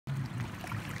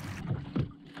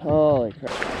Holy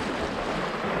crap.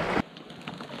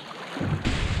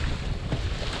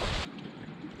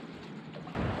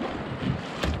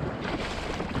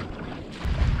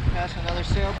 That's another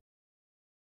sail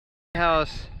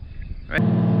house. Right.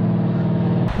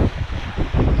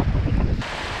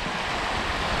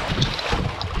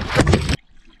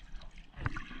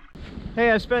 Hey,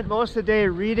 I've spent most of the day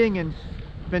reading and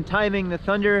been timing the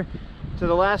thunder. So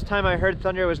the last time I heard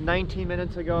thunder was 19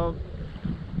 minutes ago.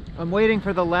 I'm waiting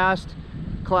for the last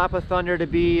clap of thunder to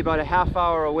be about a half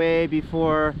hour away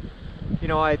before, you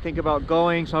know, I think about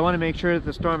going. So I want to make sure that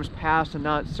the storm's passed and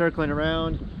not circling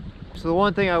around. So the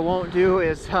one thing I won't do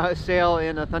is sail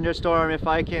in a thunderstorm if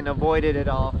I can avoid it at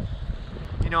all.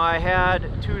 You know, I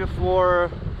had 2 to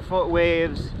 4 foot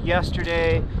waves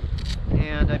yesterday,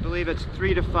 and I believe it's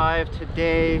 3 to 5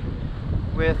 today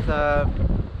with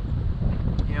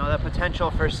you know, the potential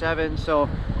for 7. So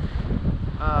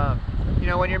you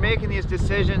know, when you're making these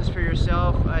decisions for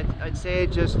yourself, I'd say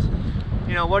just,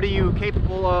 you know, what are you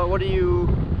capable of, what are you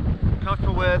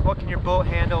comfortable with, what can your boat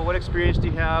handle, what experience do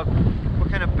you have, what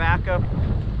kind of backup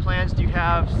plans do you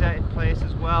have set in place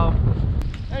as well.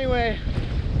 Anyway,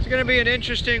 it's going to be an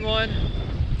interesting one.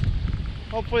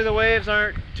 Hopefully the waves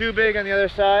aren't too big on the other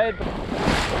side.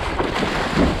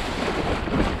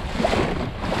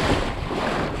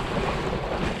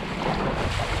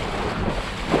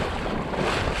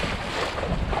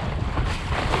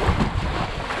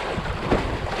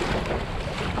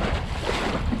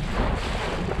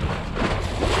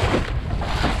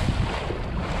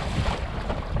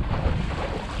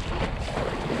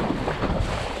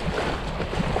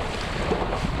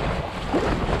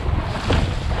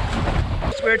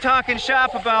 We were talking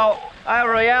shop about Isle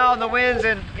Royale and the winds,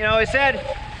 and you know, he said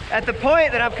at the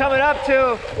point that I'm coming up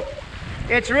to,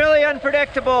 it's really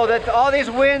unpredictable that all these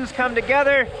winds come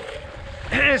together.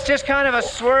 It's just kind of a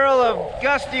swirl of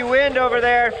gusty wind over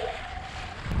there.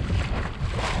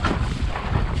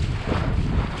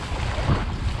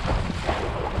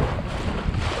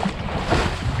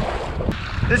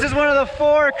 This is one of the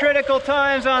 4 critical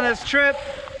times on this trip.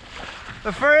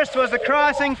 The first was the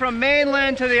crossing from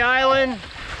mainland to the island.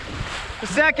 The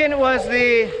second was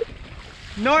the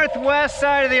northwest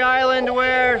side of the island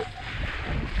where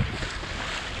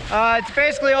it's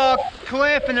basically all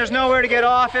cliff and there's nowhere to get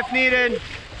off if needed.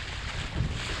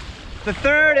 The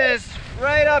third is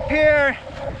right up here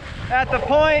at the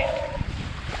point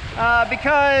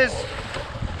because,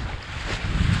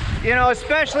 you know,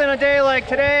 especially on a day like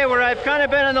today where I've kind of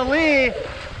been on the lee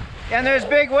and there's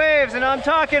big waves and I'm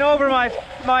talking over my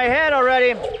head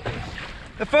already.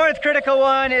 The fourth critical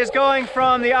one is going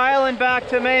from the island back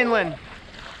to mainland.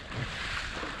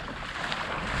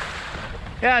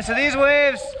 Yeah, so these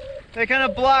waves, they kind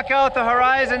of block out the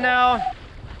horizon now.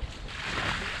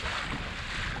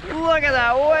 Look at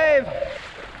that wave.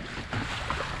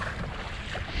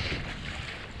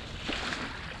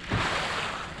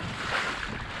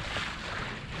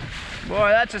 Boy,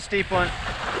 that's a steep one.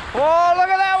 Whoa, look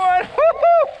at that one!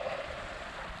 Woo-hoo!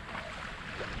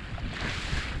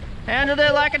 Handled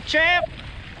it like a champ.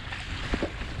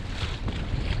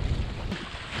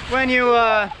 When you,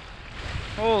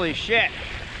 holy shit.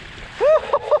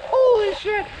 Holy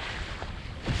shit.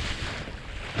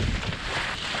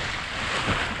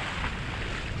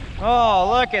 Oh,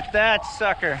 look at that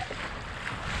sucker.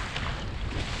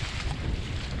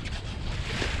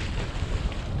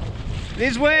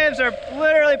 These waves are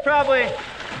literally probably,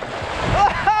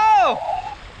 oh,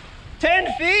 10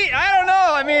 feet? I don't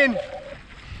know, I mean,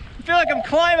 I feel like I'm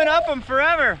climbing up them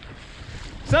forever.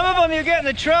 Some of them you get in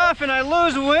the trough and I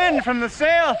lose wind from the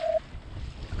sail.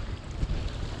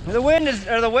 The wind is,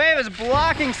 or the wave is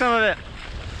blocking some of it.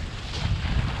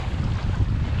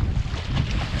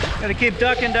 Gotta keep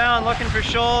ducking down, looking for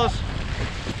shoals.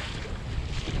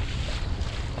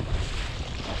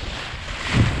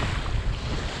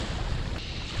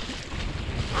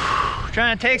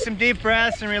 Trying to take some deep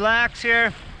breaths and relax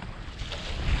here.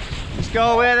 Just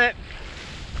go with it.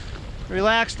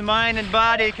 Relaxed mind and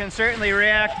body can certainly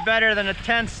react better than a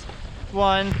tense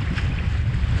one.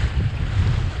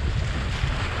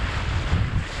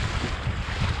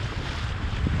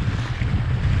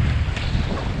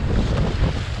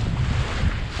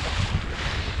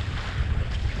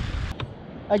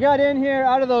 I got in here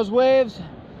out of those waves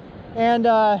and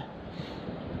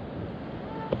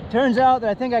turns out that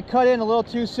I think I cut in a little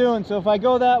too soon. So if I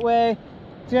go that way,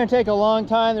 it's gonna take a long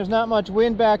time. There's not much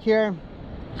wind back here.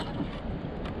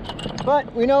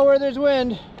 But we know where there's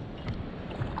wind,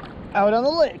 out on the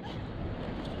lake.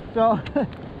 So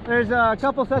there's a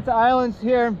couple sets of islands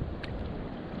here.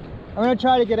 I'm gonna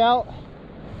try to get out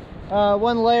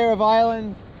one layer of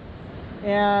island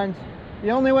and the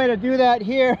only way to do that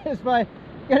here is by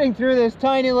getting through this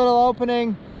tiny little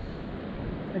opening.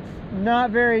 It's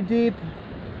not very deep.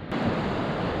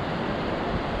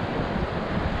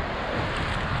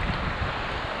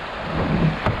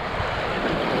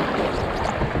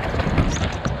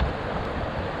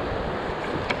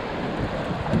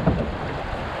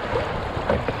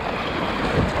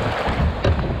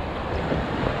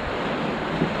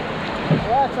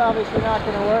 Well, that's obviously not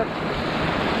going to work.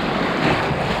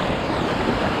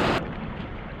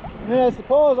 I mean, I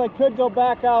suppose I could go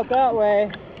back out that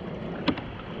way.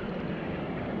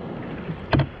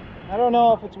 I don't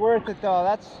know if it's worth it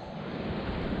though.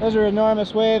 Those are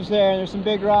enormous waves there, and there's some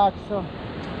big rocks, so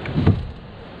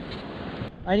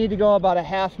I need to go about a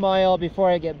half mile before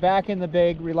I get back in the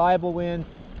big reliable wind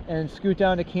and scoot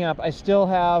down to camp. I still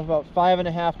have about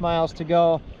 5.5 miles to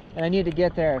go, and I need to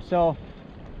get there. So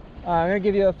I'm going to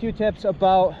give you a few tips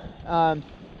about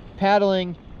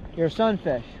paddling your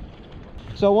sunfish.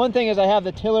 So one thing is I have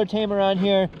the tiller tamer on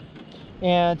here,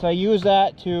 and so I use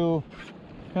that to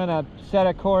kind of set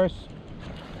a course.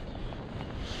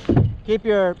 Keep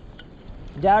your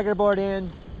dagger board in.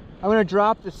 I'm going to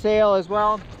drop the sail as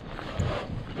well.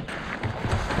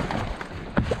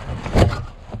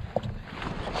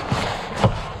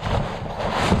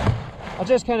 I'll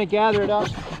just kind of gather it up.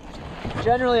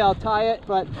 Generally I'll tie it,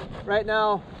 but right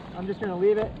now I'm just going to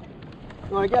leave it.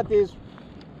 So I got these,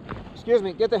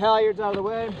 get the halyards out of the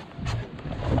way.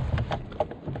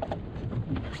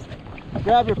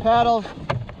 Grab your paddles.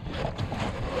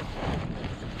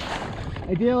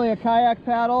 Ideally a kayak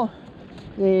paddle.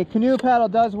 The canoe paddle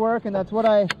does work, and that's what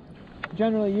I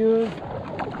generally use.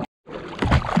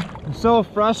 I'm so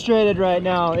frustrated right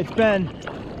now. It's been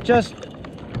just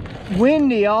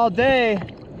windy all day,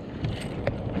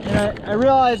 and I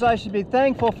realize I should be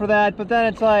thankful for that, but then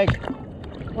it's like,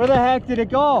 where the heck did it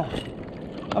go?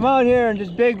 I'm out here in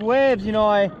just big waves, you know.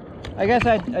 I guess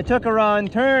I took a wrong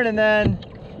turn, and then,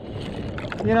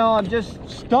 you know, I'm just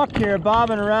stuck here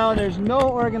bobbing around. There's no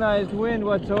organized wind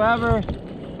whatsoever.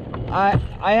 I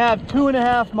have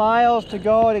 2.5 miles to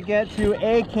go to get to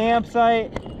a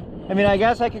campsite. I mean, I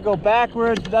guess I could go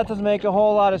backwards, but that doesn't make a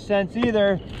whole lot of sense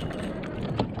either.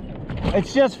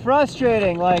 It's just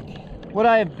frustrating. Like, would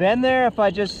I have been there if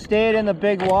I just stayed in the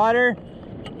big water?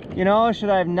 You know, should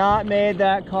I have not made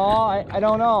that call? I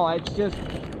don't know. It's just,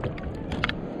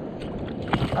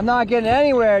 I'm not getting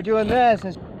anywhere doing this.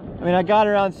 I mean, I got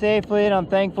around safely, and I'm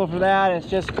thankful for that. It's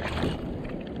just,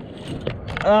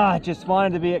 I just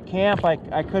wanted to be at camp. I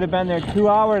could have been there 2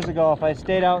 hours ago if I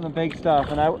stayed out in the big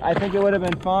stuff, and I think it would have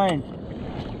been fine.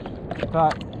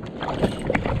 But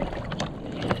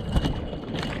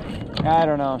I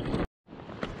don't know.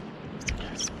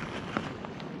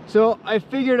 So I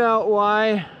figured out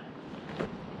why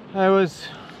I was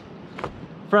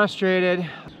frustrated,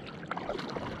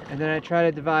 and then I try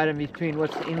to divide them between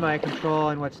what's in my control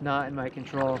and what's not in my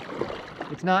control.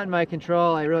 It's not in my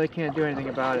control. I really can't do anything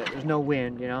about it. There's no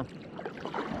wind, you know.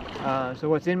 So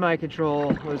what's in my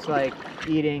control was like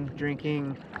eating,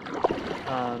 drinking,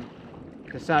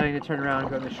 deciding to turn around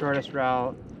and go the shortest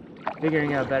route,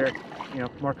 figuring out a better, you know,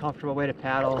 more comfortable way to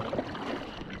paddle,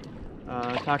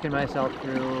 talking myself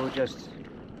through, just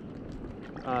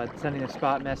sending a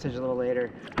spot message a little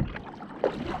later,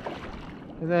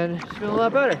 and then just feeling a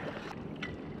lot better.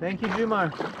 Thank you,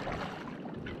 Jumar.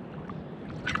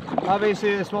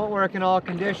 Obviously this won't work in all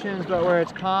conditions, but where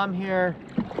it's calm here,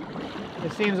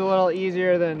 it seems a little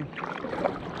easier than,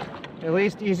 at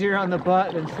least easier on the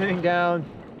butt than sitting down.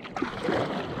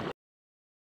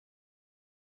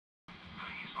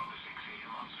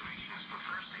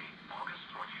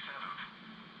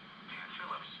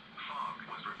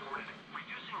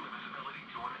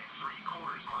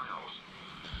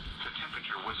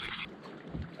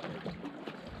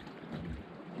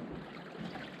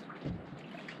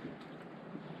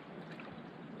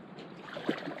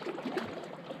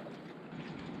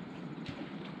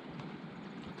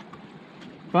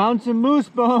 Found some moose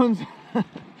bones.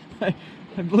 I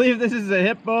believe this is a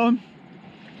hip bone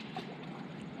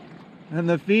and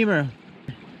the femur.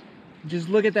 Just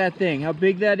look at that thing, how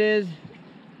big that is.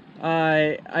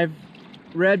 I've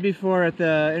read before at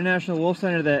the International Wolf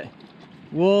Center that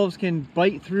wolves can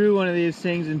bite through one of these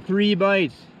things in 3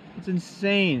 bites. It's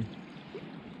insane.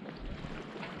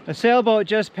 A sailboat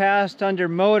just passed under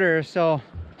motor, so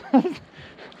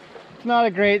it's not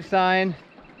a great sign.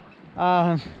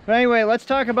 But anyway, let's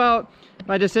talk about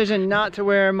my decision not to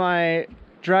wear my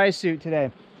dry suit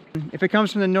today. If it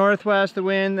comes from the northwest, the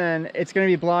wind, then it's going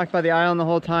to be blocked by the island the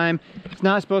whole time. It's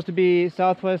not supposed to be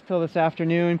southwest till this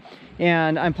afternoon,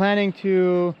 and I'm planning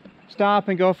to stop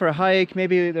and go for a hike.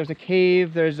 Maybe there's a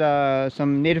cave, there's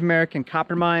some Native American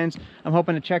copper mines I'm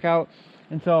hoping to check out.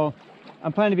 And so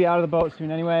I'm planning to be out of the boat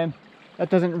soon anyway. That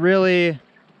doesn't really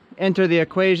enter the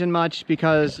equation much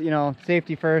because, you know,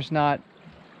 safety first, not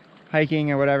hiking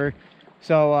or whatever.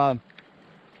 So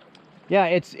yeah,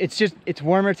 it's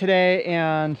warmer today,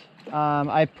 and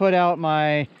I put out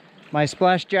my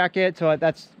splash jacket, so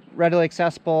that's readily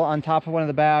accessible on top of one of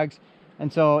the bags.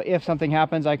 And so if something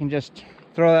happens, I can just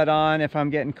throw that on if I'm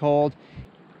getting cold.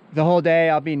 The whole day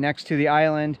I'll be next to the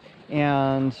island,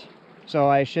 and so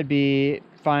I should be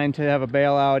fine to have a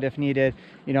bailout if needed.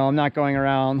 You know, I'm not going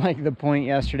around like the point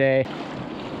yesterday.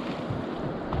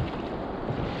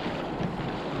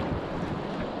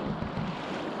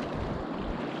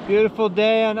 Beautiful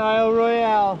day on Isle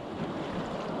Royale.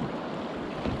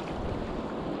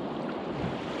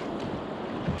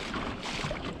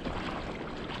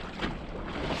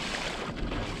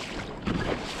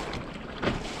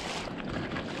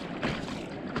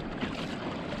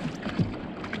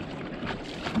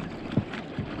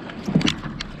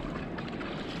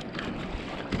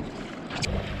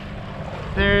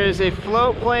 There's a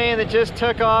float plane that just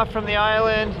took off from the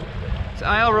island. It's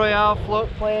Isle Royale float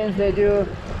planes. They do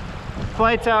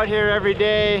flights out here every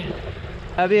day.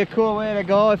 That'd be a cool way to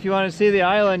go if you want to see the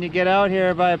island. You get out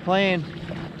here by a plane.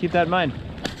 Keep that in mind.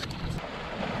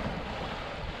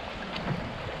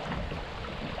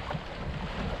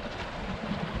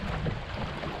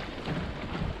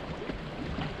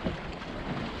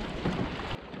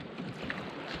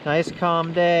 Nice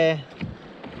calm day.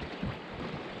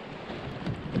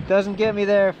 It doesn't get me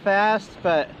there fast,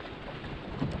 but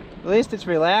at least it's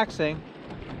relaxing.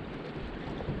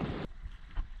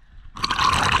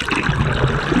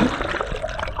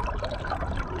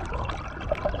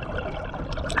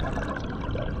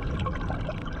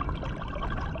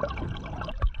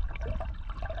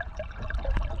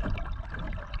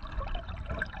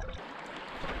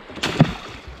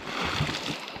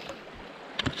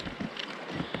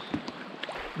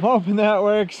 I'm hoping that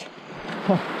works.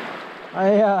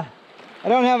 I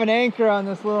don't have an anchor on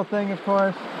this little thing, of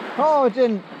course. Oh, it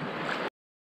didn't.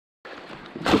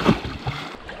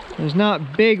 There's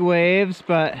not big waves,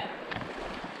 but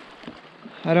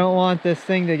I don't want this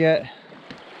thing to get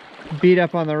beat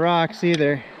up on the rocks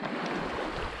either.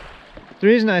 The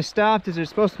reason I stopped is there's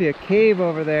supposed to be a cave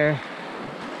over there,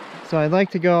 so I'd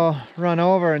like to go run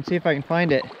over and see if I can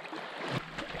find it.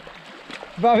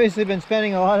 I've obviously been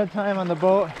spending a lot of time on the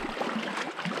boat.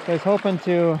 I was hoping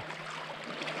to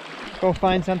go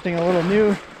find something a little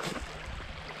new.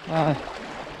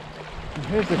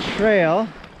 Here's the trail.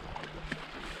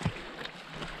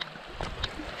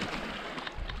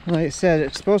 Like I said,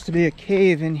 it's supposed to be a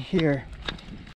cave in here.